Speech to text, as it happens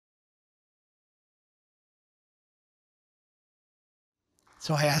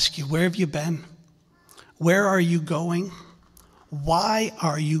So I ask you, where have you been? Where are you going? Why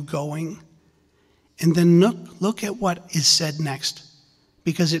are you going? And then look at what is said next,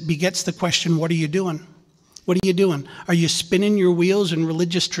 because it begets the question, what are you doing? What are you doing? Are you spinning your wheels in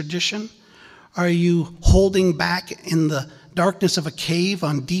religious tradition? Are you holding back in the darkness of a cave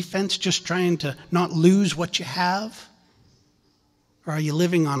on defense, just trying to not lose what you have? Or are you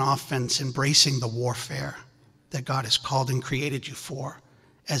living on offense, embracing the warfare that God has called and created you for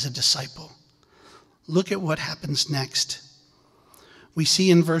as a disciple? Look at what happens next. We see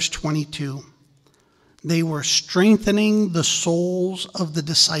in verse 22, they were strengthening the souls of the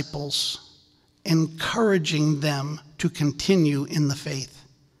disciples, encouraging them to continue in the faith.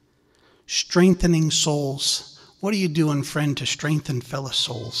 Strengthening souls. What are you doing, friend, to strengthen fellow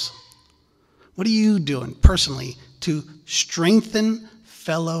souls? What are you doing personally to strengthen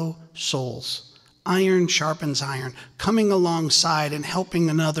fellow souls? Iron sharpens iron, coming alongside and helping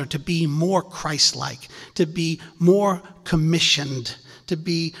another to be more Christ-like, to be more commissioned, to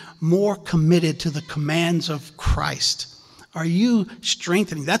be more committed to the commands of Christ. Are you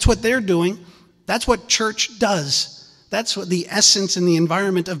strengthening? That's what they're doing. That's what church does. That's what the essence and the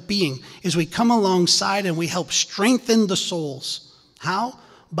environment of being is. We come alongside and we help strengthen the souls. How?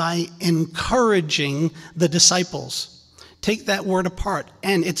 By encouraging the disciples. Take that word apart,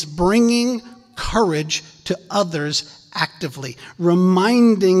 and it's bringing courage to others actively,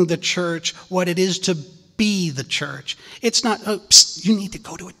 reminding the church what it is to be the church. It's not, oh, psst, you need to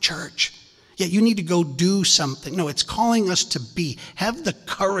go to a church. Yeah, you need to go do something. No, it's calling us to be. Have the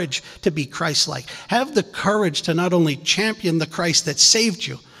courage to be Christ-like. Have the courage to not only champion the Christ that saved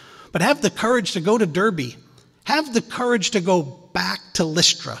you, but have the courage to go to Derby. Have the courage to go back to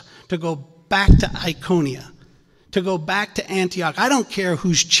Lystra, to go back to Iconium, to go back to Antioch. I don't care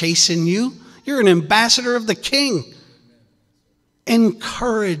who's chasing you. You're an ambassador of the King.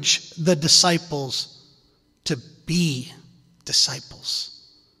 Encourage the disciples to be disciples.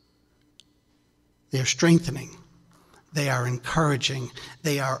 They are strengthening. They are encouraging.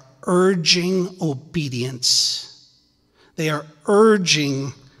 They are urging obedience. They are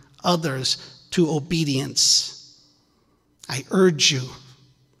urging others to obedience. I urge you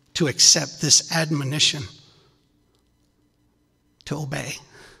to accept this admonition to obey.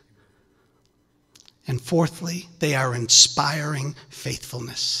 And fourthly, they are inspiring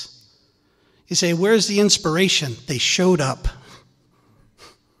faithfulness. You say, where's the inspiration? They showed up.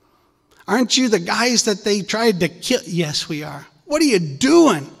 Aren't you the guys that they tried to kill? Yes, we are. What are you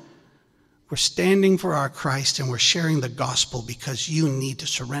doing? We're standing for our Christ and we're sharing the gospel because you need to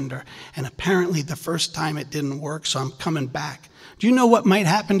surrender. And apparently the first time it didn't work, so I'm coming back. Do you know what might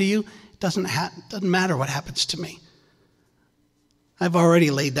happen to you? It doesn't matter what happens to me. I've already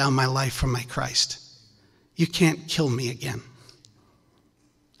laid down my life for my Christ. You can't kill me again.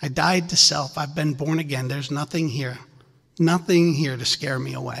 I died to self. I've been born again. There's nothing here to scare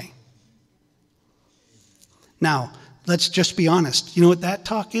me away. Now, let's just be honest. You know what that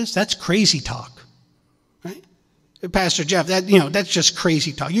talk is? That's crazy talk, right? Pastor Jeff, that's just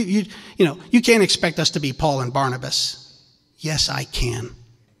crazy talk. You can't expect us to be Paul and Barnabas. Yes, I can.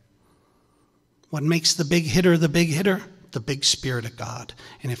 What makes the big hitter the big hitter? The big Spirit of God.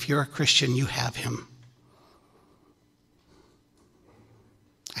 And if you're a Christian, you have him.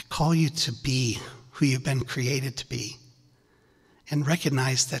 I call you to be who you've been created to be, and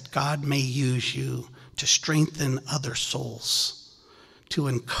recognize that God may use you to strengthen other souls, to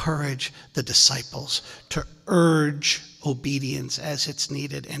encourage the disciples, to urge obedience as it's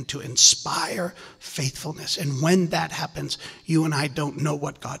needed, and to inspire faithfulness. And when that happens, you and I don't know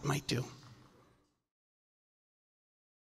what God might do.